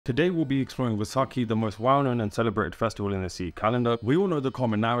Today we'll be exploring Vaisakhi, the most well-known and celebrated festival in the Sikh calendar. We all know the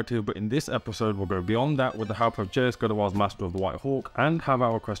common narrative, but in this episode we'll go beyond that with the help of J.S. Gadawal's Master of the White Hawk and have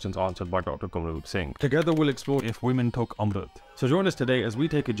our questions answered by Dr. Kamleep Singh. Together we'll explore if women took Amrit. So join us today as we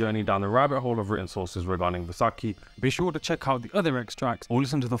take a journey down the rabbit hole of written sources regarding Vaisakhi. Be sure to check out the other extracts or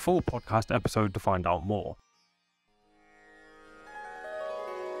listen to the full podcast episode to find out more.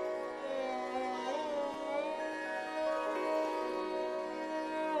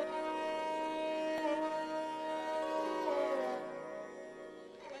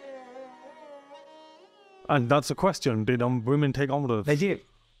 And that's a question. Did women take Amrit? They did,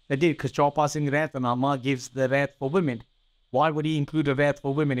 because Chaupa Singh Rath and Amma gives the Rath for women. Why would he include a Rath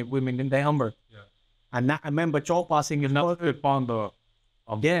for women if women didn't take Amrit? Yeah. And that, I remember Chaupa Singh is quoted by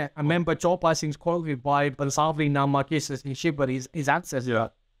I remember Chaupa Singh's quoted by Bansavli Nama Kisses in Shibbar, his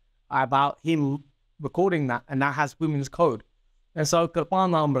ancestor, about him recording that, and that has women's code. And so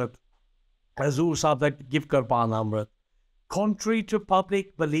Kirpan Amrit, Hazur Sahib that give Kirpan Amrit. Contrary to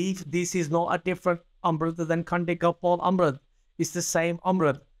public belief, this is not a different Amrit than Khande Gopal Amrit. It's the same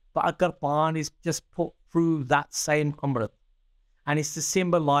Amrit, but a Kirpan is just put through that same Amrit. And it's to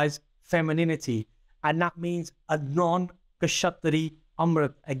symbolize femininity. And that means a non-Kshatriya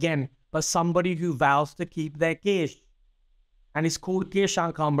Amrit again, but somebody who vows to keep their kesh. And it's called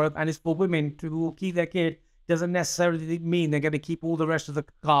Keshank Amrit, and it's for women to keep their kesh. Doesn't necessarily mean they're going to keep all the rest of the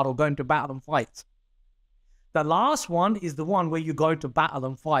kakar or going to battle and fight. The last one is the one where you go to battle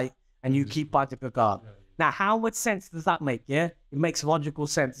and fight and you keep by the kakar. Now, how much sense does that make? Yeah, it makes logical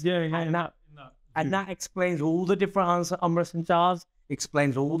sense. And that explains all the different Amrits and jars,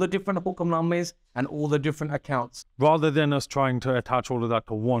 explains all the different hukamnames and all the different accounts. Rather than us trying to attach all of that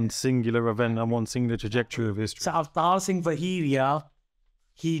to one singular event and one singular trajectory of history. So Avtar Singh Vahiria,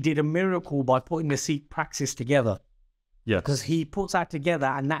 he did a miracle by putting the Sikh praxis together. Yes. Because he puts that together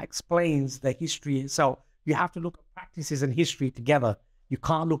and that explains the history itself. You have to look at practices and history together. You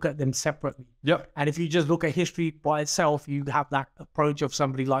can't look at them separately. Yep. And if you just look at history by itself, you have that approach of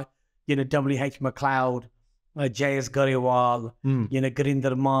somebody like, W.H. MacLeod, J.S. Gadawal,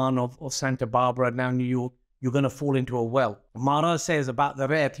 Gurinder Mann of Santa Barbara, now New York. You're going to fall into a well. Maharaj says about the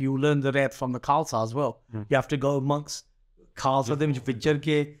Rath, you learn the Rath from the Khalsa as well. You have to go amongst Khalsa, them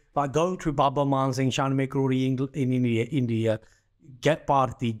Vijjar like going through Baba Man Singh, Shanme Karori in India, get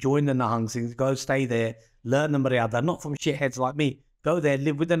Bharti, join the Nahang Singhs, go stay there, learn the Maryada, not from shitheads like me. Go there,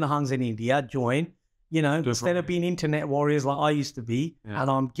 live with the Nahangs in India, join, instead of being internet warriors like I used to be, and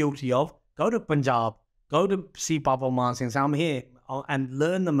I'm guilty of, go to Punjab, go to see Baba Man Singh, say, I'm here, and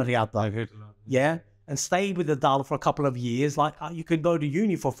learn the Maryada. And stay with the Dal for a couple of years. Like, you can go to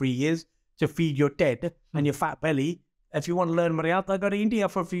uni for 3 years to feed your dead and your fat belly. If you want to learn Maryada, go to India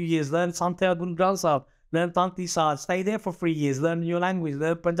for a few years, learn Santya Guru Granth Sahib, learn Tanti Sahib, stay there for 3 years, learn your language,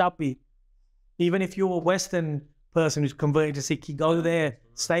 learn Punjabi. Even if you're a Western person who's converted to Sikh, go there,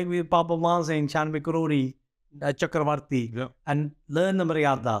 stay with Baba Man Singh, Chanwe Karori, Chakravarti, and learn the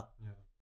Maryada.